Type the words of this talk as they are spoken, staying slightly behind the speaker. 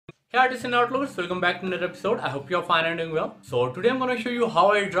Hey artists and outlookers, welcome back to another episode. I hope you're fine and doing well. So today I'm going to show you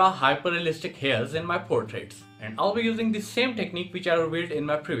how I draw hyperrealistic hairs in my portraits. And I'll be using the same technique which I revealed in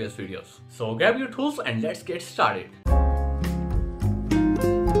my previous videos. So grab your tools and let's get started.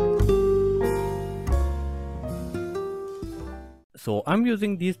 So I'm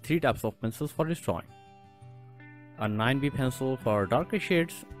using these three types of pencils for this drawing. A 9B pencil for darker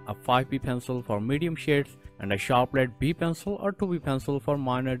shades, a 5B pencil for medium shades, and a sharp lead B pencil or 2B pencil for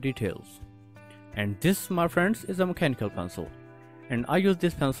minor details. And this, my friends, is a mechanical pencil, and I use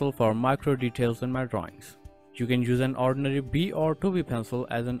this pencil for micro details in my drawings. You can use an ordinary B or 2B pencil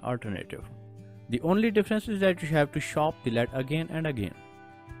as an alternative. The only difference is that you have to sharpen the lead again and again.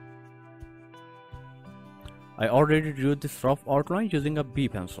 I already drew this rough outline using a B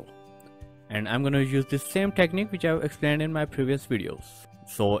pencil, and I'm going to use this same technique which I've explained in my previous videos.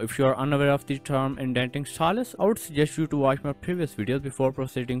 So if you are unaware of the term indenting stylus, I would suggest you to watch my previous videos before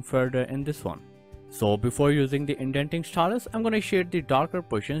proceeding further in this one. So before using the indenting stylus, I'm going to shade the darker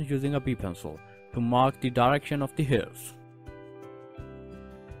portions using a B pencil to mark the direction of the hairs.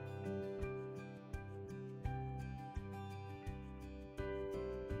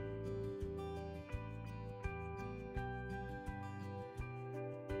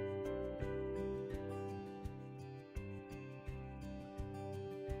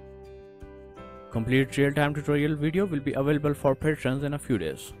 Complete real-time tutorial video will be available for patrons in a few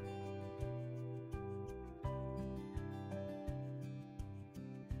days.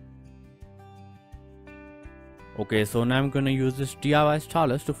 Okay, so now I'm going to use this DIY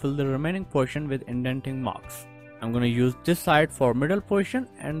stylus to fill the remaining portion with indenting marks. I'm going to use this side for middle portion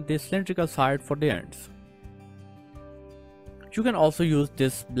and this cylindrical side for the ends. You can also use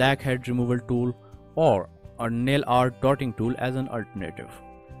this blackhead removal tool or a nail art dotting tool as an alternative.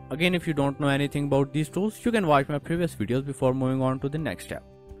 Again, if you don't know anything about these tools, you can watch my previous videos before moving on to the next step.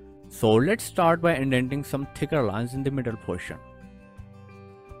 So let's start by indenting some thicker lines in the middle portion.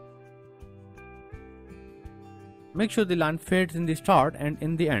 Make sure the line fades in the start and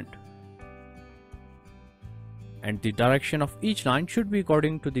in the end. And the direction of each line should be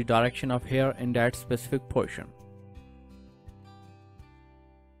according to the direction of hair in that specific portion.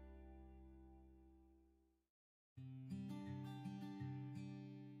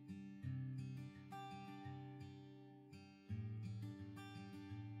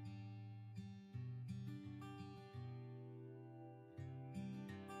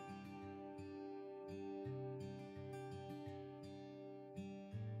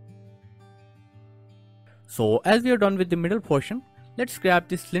 So as we are done with the middle portion, let's grab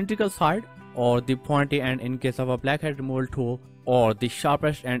the cylindrical side or the pointy end in case of a blackhead removal tool or the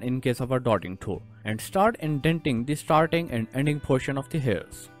sharpest end in case of a dotting tool and start indenting the starting and ending portion of the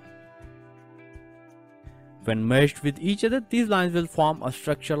hairs. When merged with each other, these lines will form a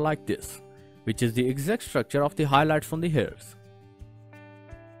structure like this, which is the exact structure of the highlights on the hairs.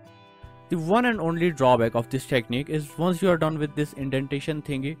 The one and only drawback of this technique is once you are done with this indentation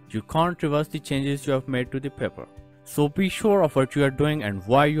thingy, you can't reverse the changes you have made to the paper. So be sure of what you are doing and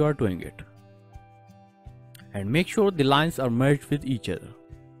why you are doing it. And make sure the lines are merged with each other.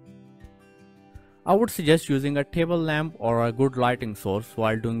 I would suggest using a table lamp or a good lighting source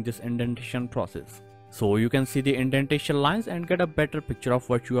while doing this indentation process, so you can see the indentation lines and get a better picture of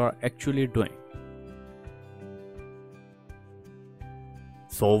what you are actually doing.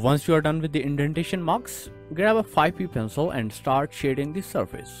 So once you are done with the indentation marks, grab a 5B pencil and start shading the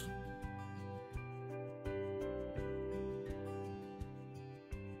surface.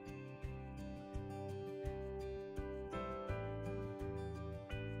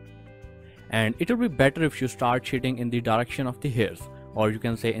 And it will be better if you start shading in the direction of the hairs, or you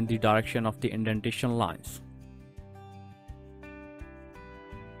can say in the direction of the indentation lines.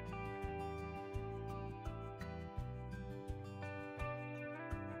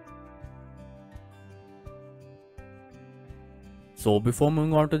 So before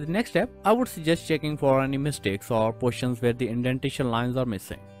moving on to the next step, I would suggest checking for any mistakes or portions where the indentation lines are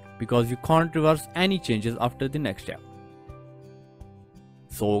missing, because you can't reverse any changes after the next step.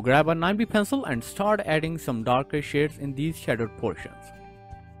 So grab a 9B pencil and start adding some darker shades in these shadowed portions.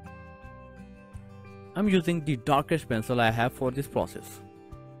 I'm using the darkest pencil I have for this process.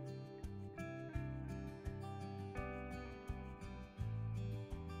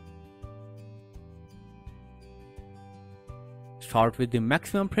 Start with the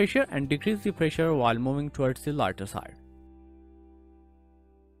maximum pressure and decrease the pressure while moving towards the lighter side.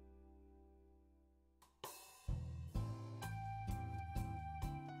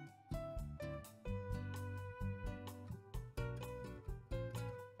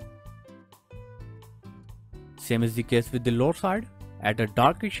 Same is the case with the lower side. Add a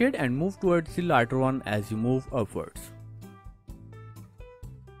darker shade and move towards the lighter one as you move upwards.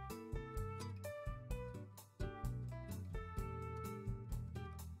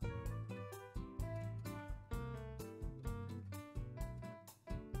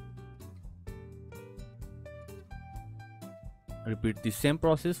 Repeat the same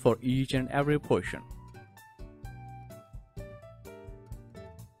process for each and every portion.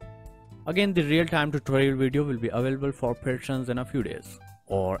 Again, the real-time tutorial video will be available for patrons in a few days,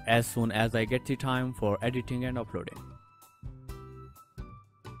 or as soon as I get the time for editing and uploading.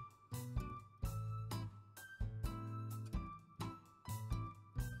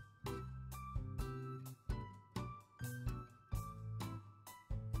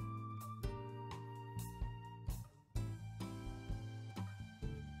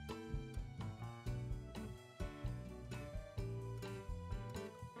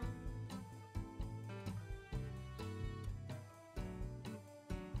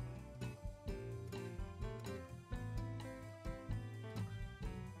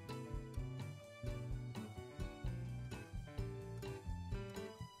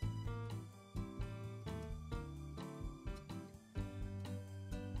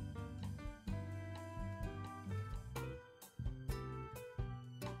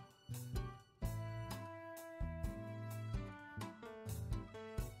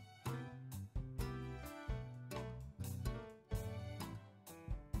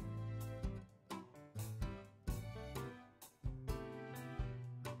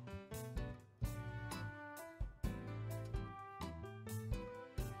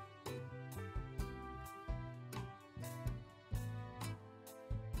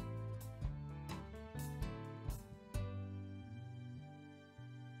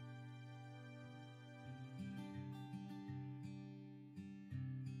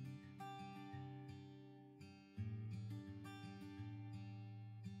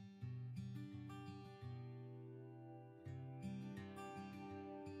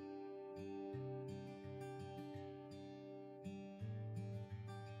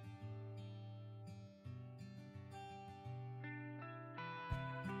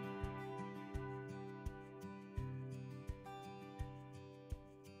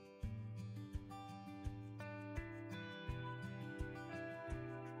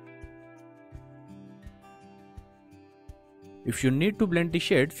 If you need to blend the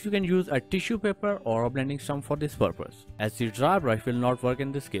shades, you can use a tissue paper or a blending stump for this purpose. As the dry brush will not work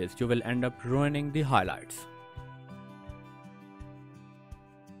in this case, you will end up ruining the highlights.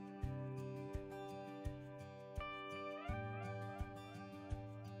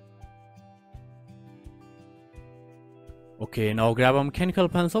 Okay, now grab a mechanical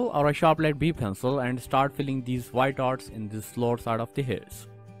pencil or a sharp lead B pencil and start filling these white dots in this lower side of the hairs.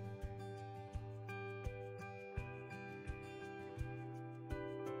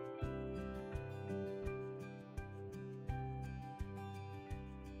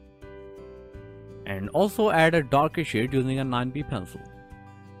 And also add a darker shade using a 9B pencil.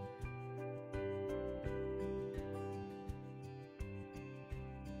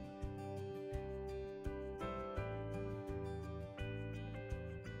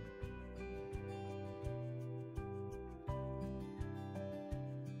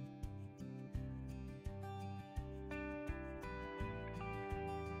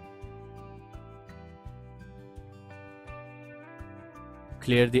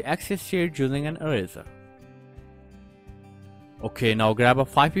 Clear the excess shade using an eraser. Okay, now grab a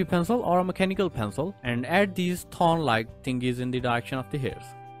 5B pencil or a mechanical pencil and add these thorn-like thingies in the direction of the hairs.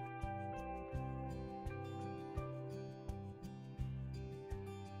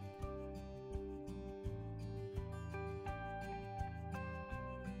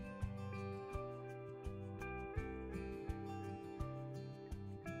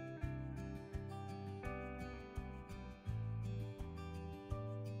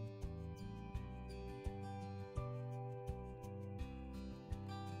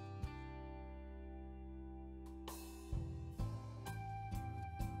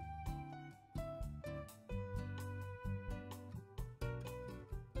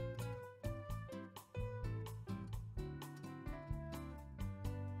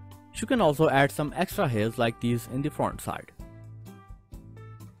 You can also add some extra hairs like these in the front side.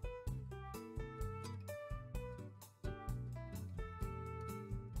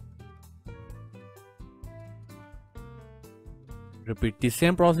 Repeat the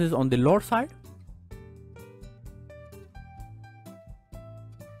same process on the lower side.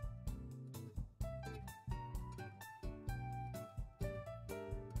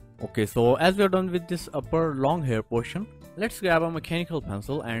 Okay, so as we are done with this upper long hair portion, let's grab a mechanical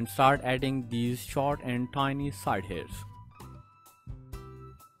pencil and start adding these short and tiny side hairs.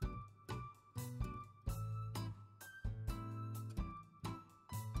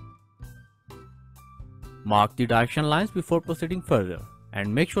 Mark the direction lines before proceeding further,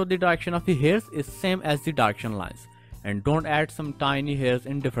 and make sure the direction of the hairs is same as the direction lines, and don't add some tiny hairs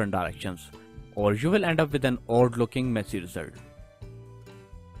in different directions, or you will end up with an odd looking messy result.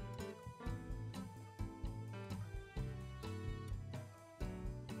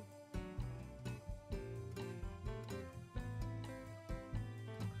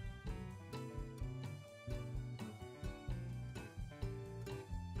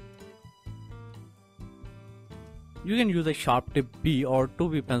 You can use a sharp tip B or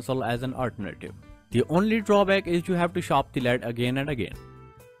 2B pencil as an alternative. The only drawback is you have to sharpen the lead again and again.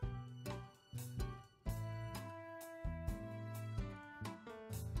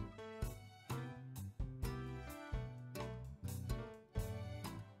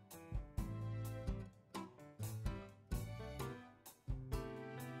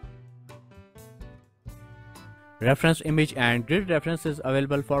 Reference image and grid reference is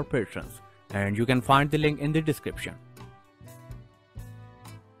available for patrons, and you can find the link in the description.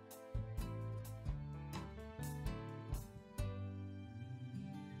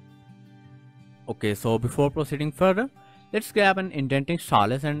 Okay, so before proceeding further, let's grab an indenting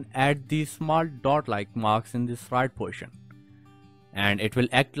stylus and add these small dot-like marks in this right portion, and it will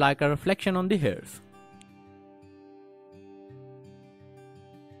act like a reflection on the hairs.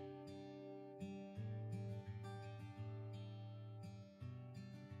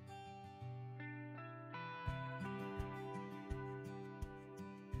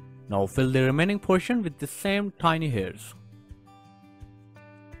 Now fill the remaining portion with the same tiny hairs.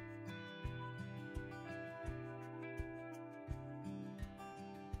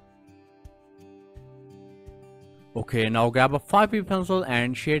 Okay, now grab a 5B pencil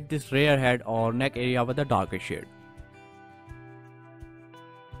and shade this rear head or neck area with a darker shade.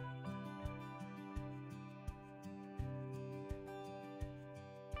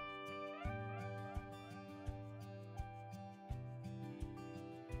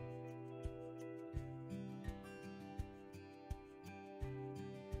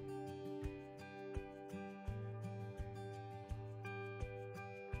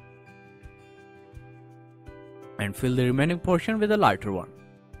 And fill the remaining portion with a lighter one.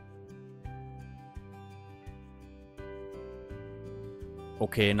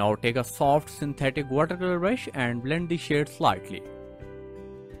 Okay, now take a soft synthetic watercolor brush and blend the shade slightly.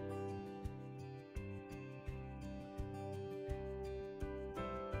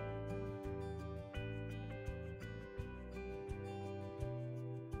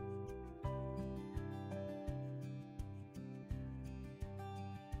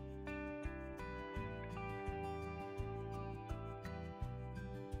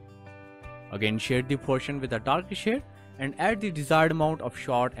 Again, shade the portion with a darker shade and add the desired amount of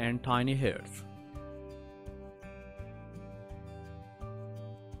short and tiny hairs.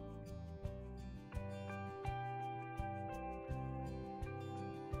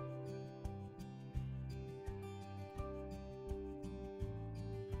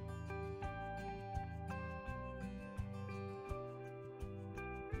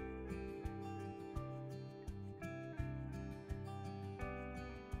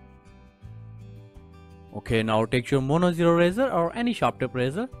 Okay, now take your mono zero razor or any sharp tip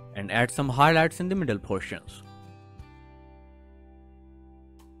razor and add some highlights in the middle portions.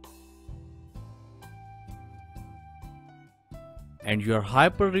 And your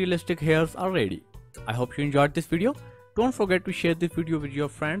hyper realistic hairs are ready. I hope you enjoyed this video. Don't forget to share this video with your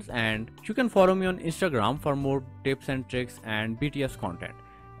friends, and you can follow me on Instagram for more tips and tricks and BTS content.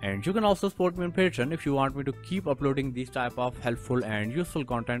 And you can also support me on Patron if you want me to keep uploading these type of helpful and useful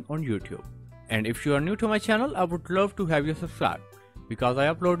content on YouTube. And if you are new to my channel, I would love to have you subscribe because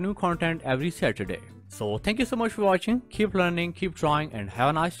I upload new content every Saturday. So thank you so much for watching. Keep learning, keep drawing, and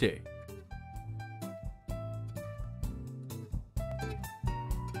have a nice day.